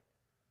asteroids.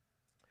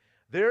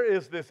 There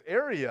is this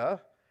area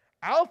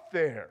out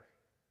there,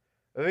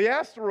 the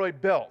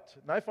asteroid belt.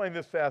 And I find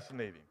this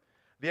fascinating,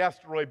 the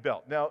asteroid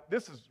belt. Now,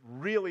 this is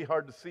really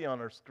hard to see on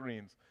our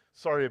screens.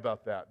 Sorry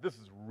about that. This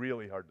is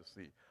really hard to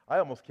see. I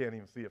almost can't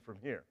even see it from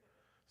here.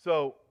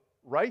 So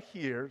right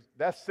here,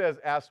 that says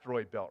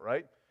asteroid belt,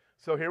 right?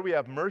 So here we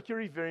have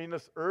Mercury,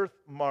 Venus, Earth,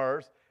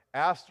 Mars,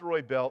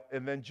 asteroid belt,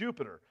 and then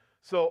Jupiter.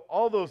 So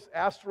all those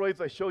asteroids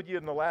I showed you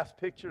in the last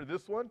picture,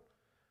 this one,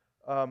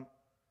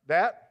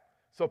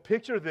 so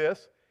picture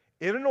this,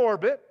 in an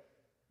orbit,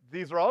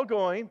 these are all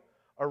going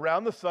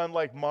around the sun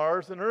like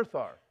Mars and Earth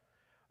are.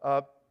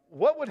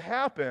 What would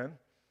happen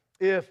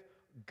if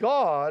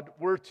God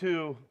were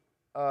to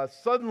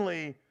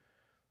suddenly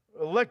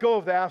let go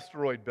of the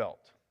asteroid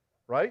belt,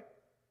 right?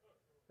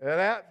 And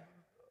that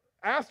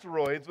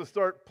asteroids would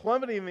start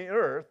plummeting the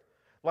earth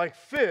like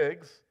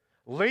figs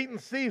late in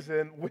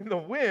season when the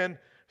wind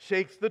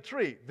shakes the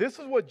tree. This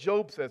is what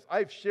Job says.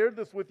 I've shared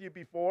this with you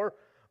before,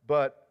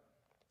 but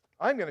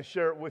I'm going to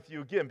share it with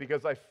you again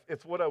because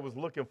it's what I was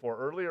looking for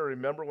earlier.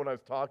 Remember when I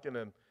was talking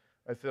and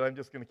I said, I'm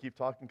just going to keep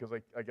talking because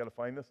I got to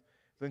find this.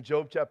 It's in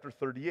Job chapter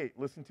 38.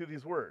 Listen to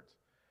these words.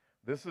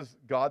 This is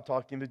God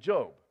talking to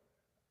Job.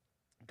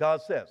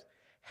 God says,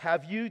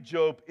 have you,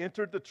 Job,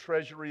 entered the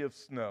treasury of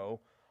snow,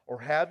 or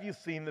have you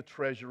seen the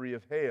treasury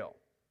of hail,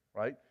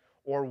 right?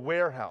 Or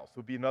warehouse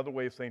would be another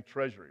way of saying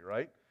treasury,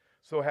 right?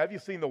 So have you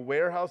seen the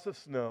warehouse of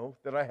snow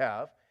that I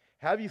have?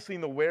 Have you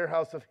seen the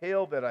warehouse of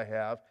hail that I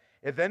have?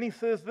 And then he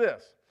says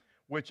this,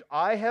 which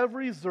I have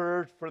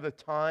reserved for the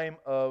time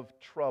of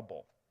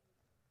trouble,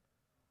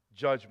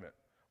 judgment,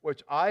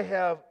 which I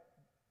have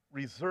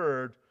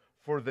reserved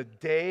for the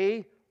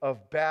day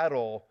of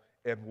battle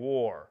and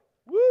war.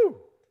 Woo!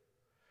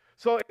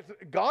 So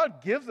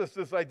God gives us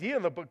this idea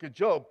in the book of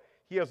Job.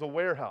 He has a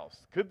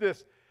warehouse. Could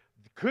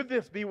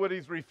this be what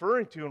he's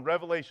referring to in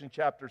Revelation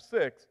chapter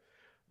 6?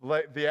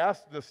 Like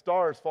the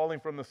stars falling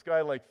from the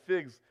sky like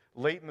figs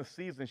late in the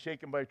season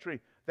shaken by a tree.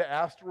 The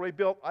asteroid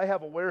belt, I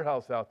have a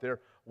warehouse out there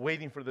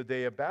waiting for the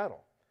day of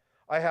battle.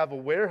 I have a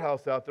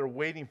warehouse out there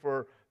waiting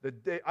for the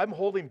day. I'm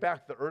holding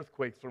back the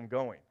earthquakes from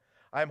going.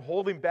 I'm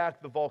holding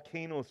back the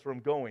volcanoes from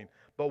going.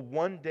 But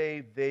one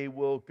day they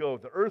will go.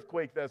 The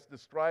earthquake that's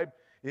described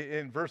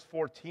in verse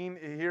 14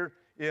 here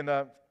in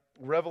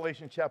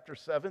Revelation chapter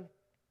 7.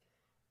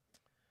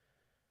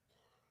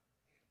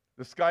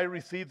 The sky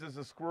recedes as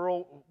a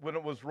squirrel when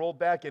it was rolled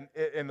back. In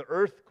the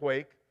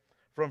earthquake,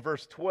 from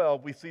verse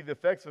 12, we see the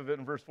effects of it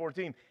in verse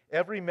 14.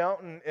 Every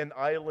mountain and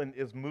island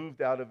is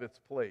moved out of its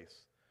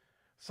place.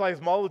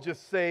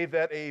 Seismologists say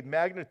that a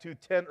magnitude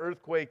 10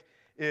 earthquake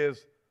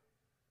is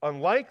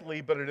unlikely,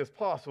 but it is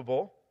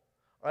possible.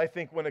 I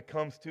think when it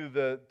comes to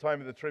the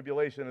time of the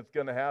tribulation, it's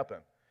going to happen.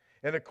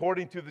 And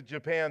according to the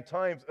Japan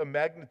Times, a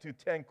magnitude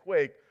 10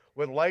 quake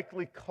would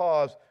likely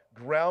cause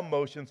ground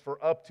motions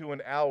for up to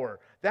an hour.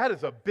 That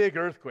is a big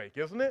earthquake,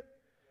 isn't it?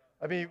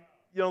 I mean,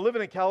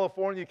 living in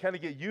California, you kind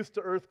of get used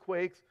to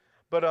earthquakes,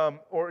 but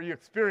or you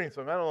experience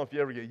them. I don't know if you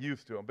ever get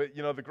used to them, but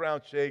the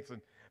ground shakes, and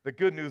the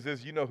good news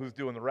is who's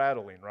doing the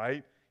rattling,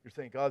 right? You're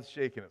saying God's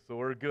shaking it, so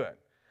we're good.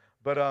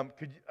 But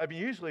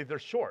usually they're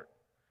short.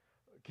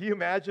 Can you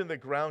imagine the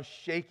ground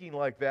shaking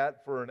like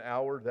that for an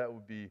hour? That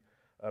would be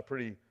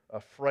pretty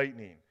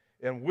frightening.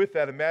 And with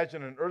that,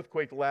 imagine an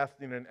earthquake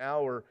lasting an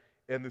hour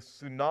and the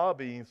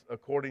tsunamis,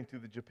 according to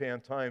the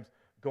Japan Times,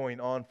 going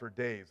on for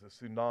days. A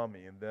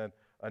tsunami, and then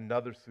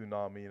another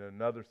tsunami, and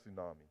another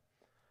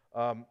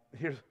tsunami.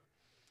 Here's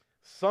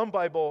some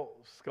Bible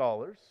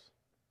scholars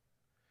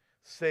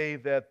say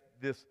that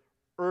this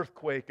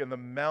earthquake and the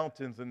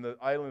mountains and the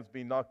islands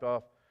being knocked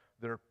off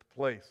their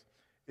place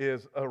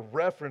is a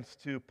reference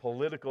to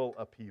political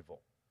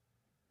upheaval.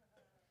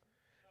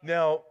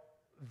 Now,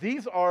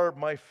 these are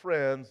my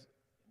friends,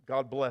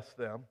 God bless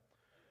them,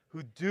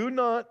 who do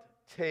not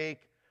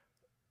take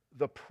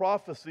the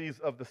prophecies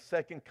of the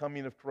second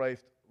coming of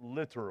Christ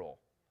literal.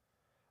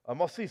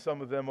 I'll see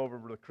some of them over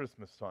the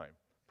Christmas time.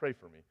 Pray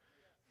for me.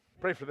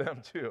 Pray for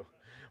them too.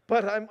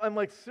 But I'm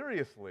like,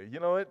 seriously,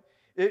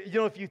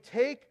 if you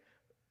take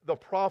the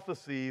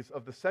prophecies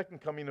of the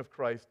second coming of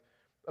Christ,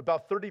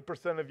 about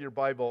 30% of your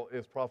Bible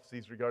is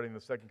prophecies regarding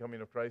the second coming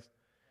of Christ.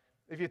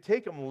 If you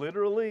take them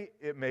literally,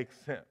 it makes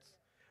sense.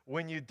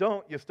 When you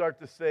don't, you start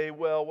to say,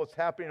 well, what's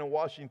happening in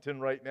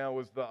Washington right now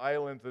is the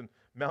islands and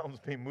mountains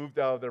being moved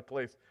out of their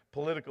place,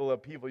 political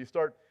upheaval. You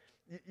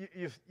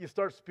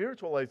start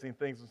spiritualizing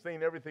things and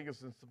saying everything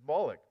is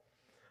symbolic.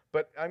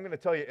 But I'm going to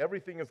tell you,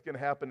 everything is going to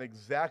happen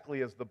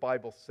exactly as the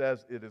Bible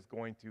says it is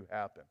going to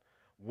happen.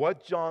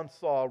 What John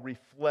saw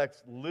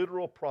reflects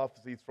literal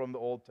prophecies from the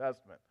Old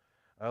Testament.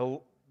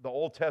 The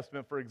Old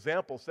Testament, for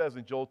example, says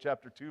in Joel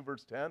chapter 2,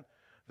 verse 10,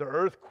 the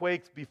earth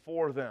quakes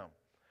before them.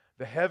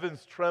 The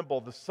heavens tremble,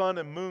 the sun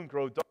and moon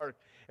grow dark,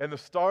 and the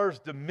stars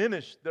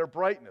diminish their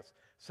brightness.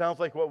 Sounds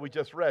like what we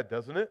just read,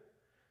 doesn't it?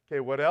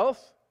 Okay, what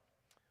else?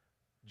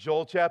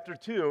 Joel chapter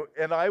 2,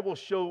 and I will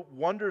show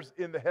wonders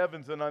in the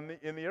heavens and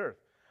in the earth,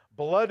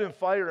 blood and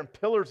fire and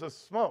pillars of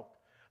smoke.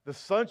 The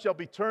sun shall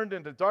be turned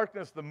into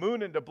darkness, the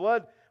moon into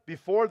blood,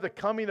 before the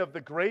coming of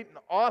the great and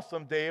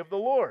awesome day of the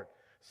Lord.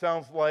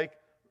 Sounds like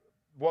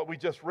what we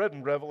just read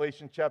in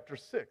Revelation chapter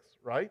 6,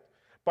 right?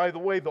 By the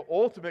way, the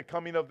ultimate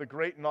coming of the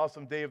great and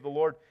awesome day of the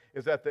Lord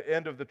is at the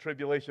end of the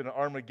tribulation at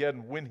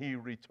Armageddon when he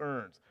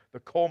returns, the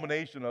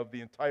culmination of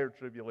the entire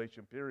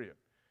tribulation period.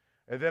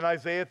 And then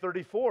Isaiah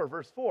 34,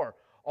 verse 4,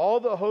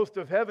 all the host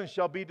of heaven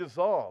shall be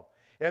dissolved,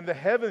 and the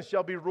heavens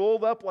shall be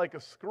rolled up like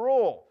a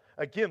scroll.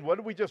 Again, what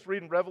did we just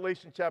read in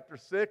Revelation chapter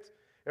 6?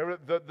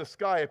 The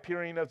sky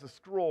appearing as a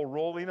scroll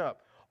rolling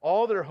up.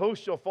 All their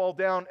hosts shall fall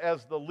down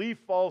as the leaf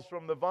falls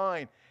from the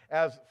vine,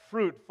 as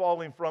fruit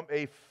falling from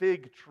a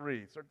fig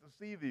tree. Start to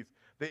see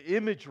the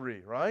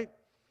imagery, right?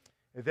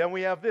 And then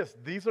we have this.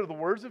 These are the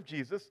words of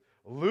Jesus.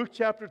 Luke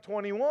chapter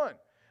 21.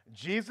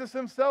 Jesus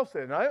himself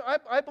said, and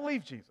I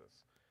believe Jesus.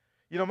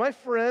 My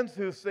friends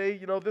who say,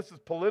 this is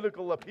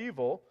political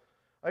upheaval,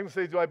 I'm going to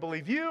say, do I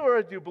believe you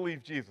or do you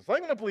believe Jesus? I'm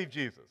going to believe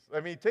Jesus. I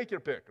mean, take your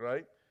pick,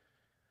 right?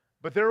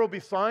 But there will be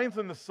signs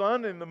in the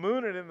sun, in the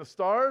moon, and in the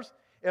stars,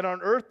 and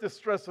on earth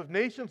distress of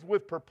nations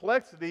with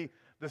perplexity,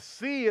 the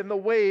sea and the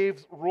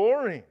waves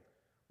roaring.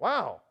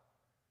 Wow.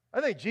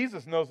 I think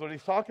Jesus knows what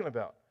he's talking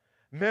about.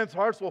 Men's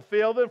hearts will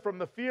fail them from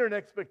the fear and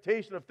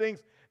expectation of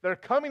things that are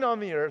coming on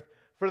the earth,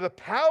 for the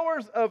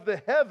powers of the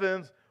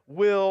heavens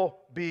will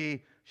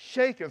be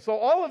shaken. So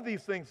all of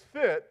these things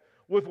fit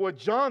with what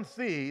John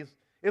sees.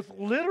 It's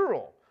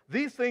literal.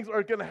 These things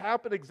are going to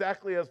happen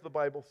exactly as the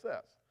Bible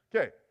says.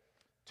 Okay,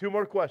 2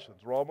 more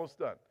questions. We're almost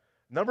done.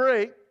 Number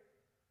 8,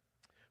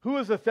 who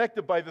is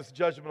affected by this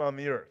judgment on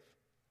the earth?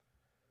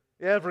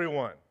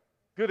 Everyone.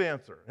 Good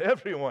answer.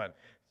 Everyone.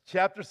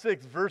 Chapter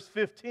 6, verse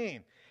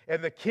 15.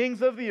 And the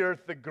kings of the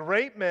earth, the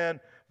great men,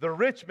 the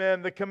rich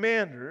men, the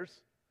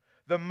commanders,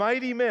 the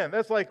mighty men.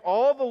 That's like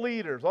all the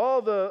leaders,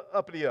 all the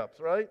uppity-ups,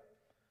 right?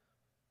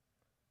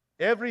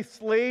 Every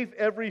slave,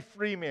 every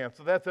free man.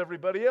 So that's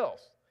everybody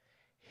else.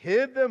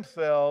 Hid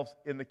themselves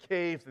in the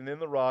caves and in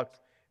the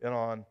rocks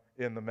and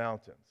in the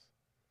mountains.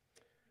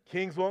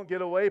 Kings won't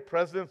get away,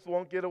 presidents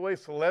won't get away,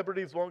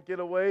 celebrities won't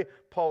get away,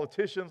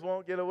 politicians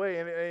won't get away,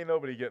 and ain't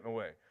nobody getting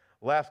away.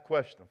 Last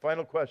question,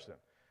 final question.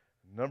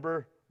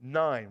 Number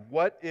 9,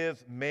 what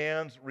is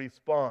man's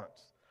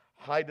response?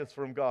 Hide us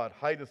from God,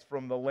 hide us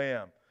from the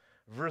Lamb.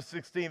 Verse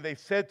 16, they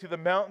said to the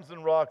mountains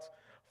and rocks,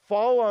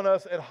 fall on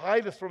us and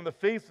hide us from the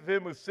face of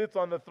him who sits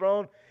on the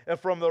throne and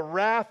from the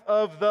wrath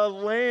of the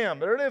Lamb.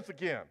 There it is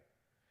again.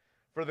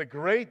 For the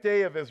great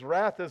day of his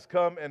wrath has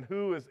come, and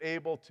who is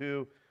able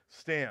to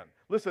stand?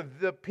 Listen,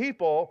 the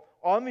people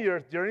on the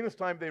earth during this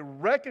time, they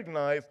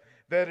recognize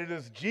that it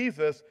is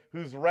Jesus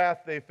whose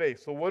wrath they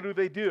face. So what do?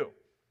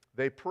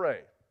 They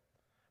pray.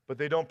 But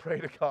they don't pray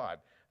to God.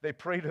 They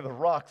pray to the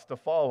rocks to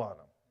fall on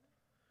them.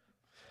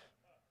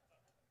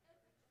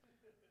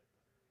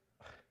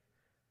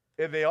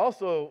 And they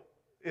also,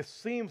 it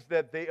seems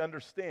that they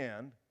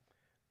understand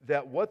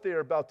that what they are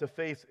about to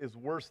face is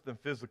worse than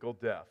physical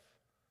death.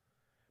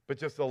 But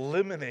just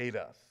eliminate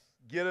us.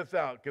 Get us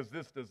out, because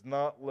this does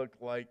not look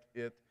like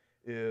it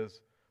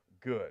is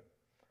good.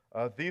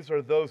 These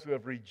are those who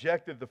have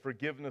rejected the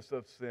forgiveness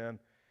of sin,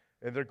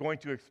 and they're going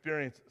to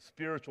experience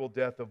spiritual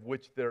death of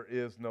which there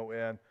is no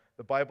end.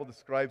 The Bible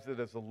describes it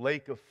as a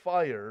lake of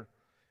fire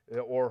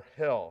or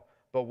hell.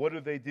 But what do?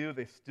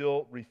 They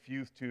still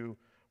refuse to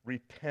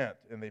repent,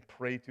 and they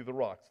pray to the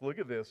rocks. Look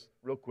at this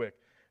real quick.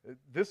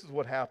 This is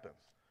what happens.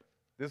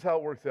 This is how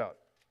it works out.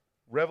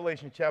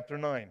 Revelation chapter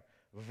 9,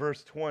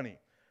 verse 20.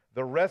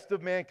 The rest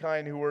of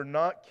mankind who were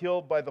not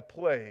killed by the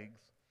plagues,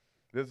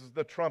 this is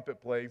the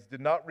trumpet plagues,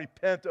 did not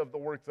repent of the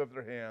works of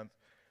their hands,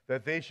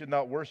 that they should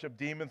not worship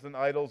demons and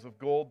idols of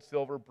gold,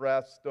 silver,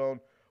 brass, stone,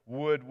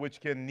 wood, which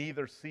can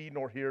neither see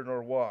nor hear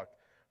nor walk.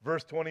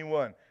 Verse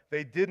 21,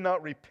 they did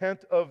not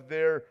repent of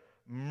their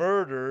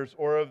murders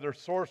or of their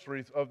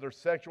sorceries, of their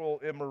sexual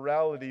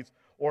immoralities,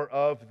 or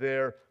of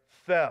their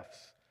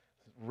thefts.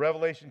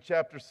 Revelation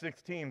chapter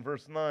 16,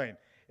 verse 9,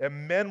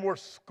 and men were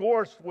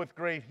scorched with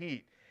great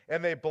heat,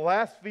 and they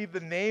blasphemed the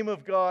name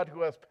of God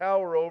who has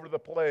power over the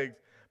plagues,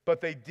 but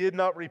they did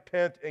not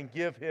repent and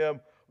give him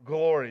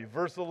glory.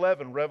 Verse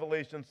 11,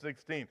 Revelation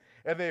 16,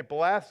 and they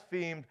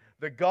blasphemed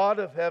the God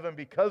of heaven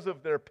because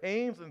of their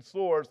pains and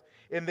sores,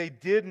 and they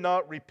did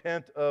not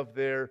repent of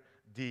their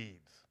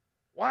deeds.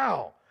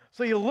 Wow.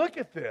 So you look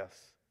at this.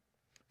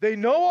 They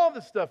know all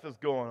this stuff is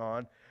going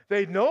on.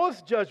 They know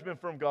it's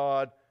judgment from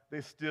God. They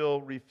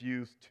still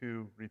refuse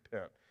to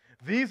repent.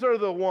 These are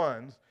the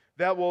ones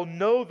that will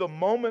know the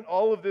moment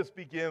all of this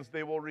begins,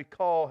 they will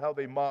recall how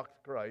they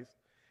mocked Christ,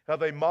 how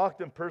they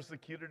mocked and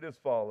persecuted his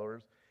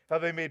followers, how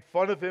they made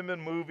fun of him in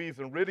movies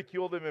and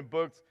ridiculed him in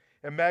books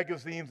and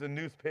magazines and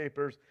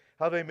newspapers,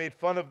 how they made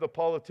fun of the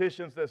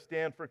politicians that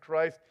stand for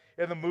Christ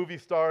and the movie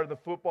star and the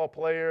football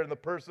player and the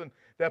person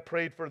that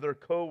prayed for their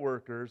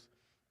co-workers.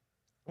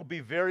 It will be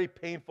very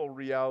painful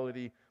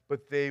reality,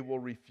 but they will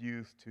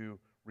refuse to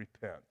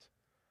repent.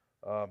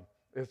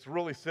 It's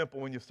really simple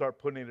when you start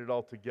putting it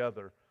all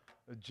together.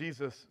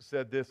 Jesus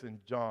said this in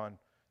John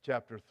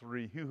chapter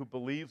 3, he who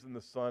believes in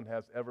the Son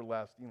has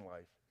everlasting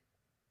life.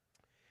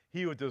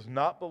 He who does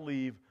not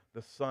believe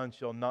the Son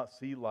shall not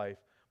see life,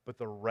 but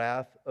the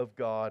wrath of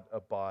God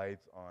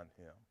abides on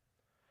him.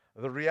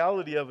 The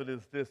reality of it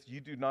is this: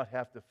 you do not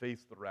have to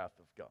face the wrath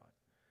of God.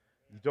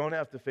 You don't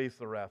have to face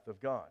the wrath of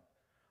God.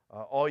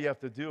 All you have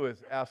to do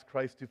is ask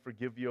Christ to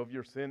forgive you of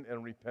your sin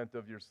and repent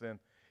of your sin,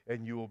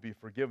 and you will be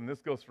forgiven.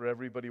 This goes for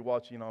everybody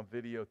watching on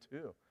video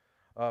too.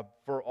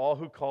 For all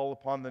who call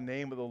upon the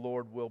name of the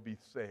Lord will be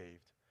saved.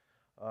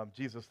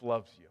 Jesus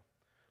loves you.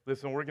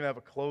 Listen, we're going to have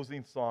a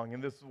closing song,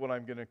 and this is what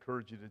I'm going to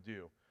encourage you to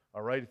do.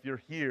 All right, if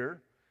you're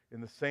here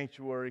in the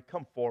sanctuary,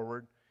 come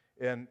forward.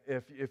 And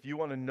if you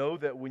want to know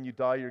that when you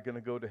die, you're going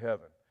to go to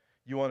heaven,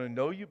 you want to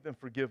know you've been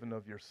forgiven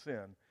of your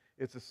sin,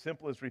 it's as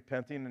simple as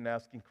repenting and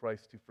asking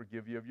Christ to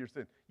forgive you of your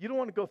sin. You don't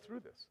want to go through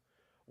this.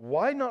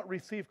 Why not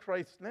receive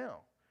Christ now?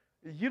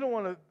 You don't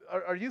want to,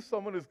 are you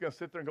someone who's going to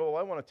sit there and go, well,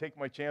 I want to take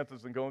my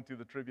chances and go through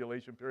the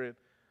tribulation period?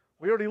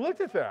 We already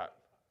looked at that.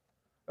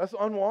 That's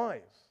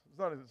unwise. It's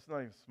not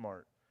even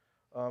smart.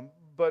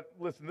 But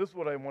listen, this is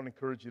what I want to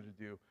encourage you to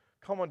do.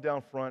 Come on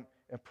down front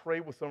and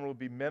pray with someone. There will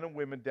be men and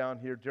women down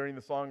here during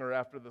the song or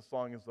after the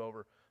song is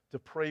over to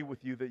pray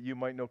with you that you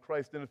might know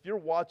Christ. And if you're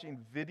watching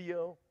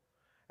video,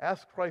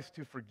 ask Christ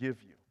to forgive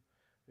you.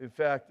 In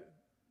fact,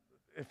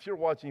 if you're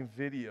watching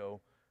video,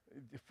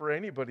 for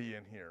anybody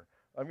in here,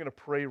 I'm going to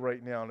pray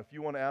right now. And if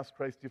you want to ask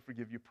Christ to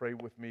forgive you, pray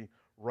with me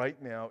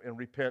right now and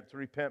repent. To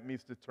repent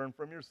means to turn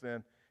from your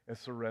sin and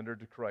surrender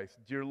to Christ.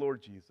 Dear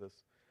Lord Jesus,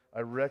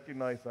 I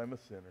recognize I'm a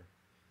sinner.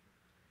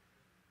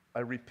 I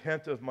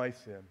repent of my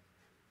sin.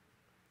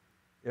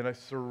 And I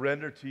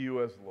surrender to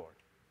you as Lord.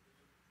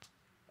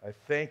 I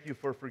thank you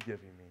for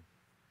forgiving me.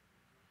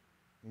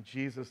 In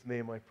Jesus'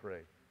 name I pray.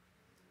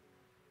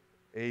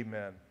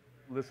 Amen.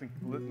 Listen,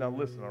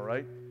 all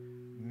right?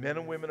 Men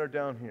and women are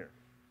down here.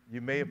 You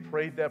may have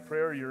prayed that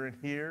prayer. You're in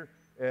here.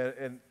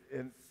 And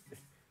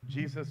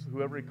Jesus,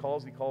 whoever he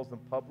calls them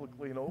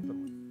publicly and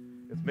openly.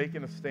 It's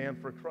making a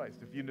stand for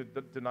Christ. If you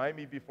deny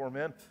me before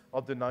men,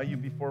 I'll deny you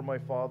before my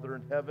Father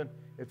in heaven.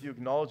 If you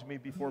acknowledge me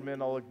before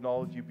men, I'll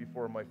acknowledge you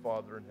before my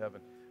Father in heaven.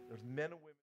 There's men and women.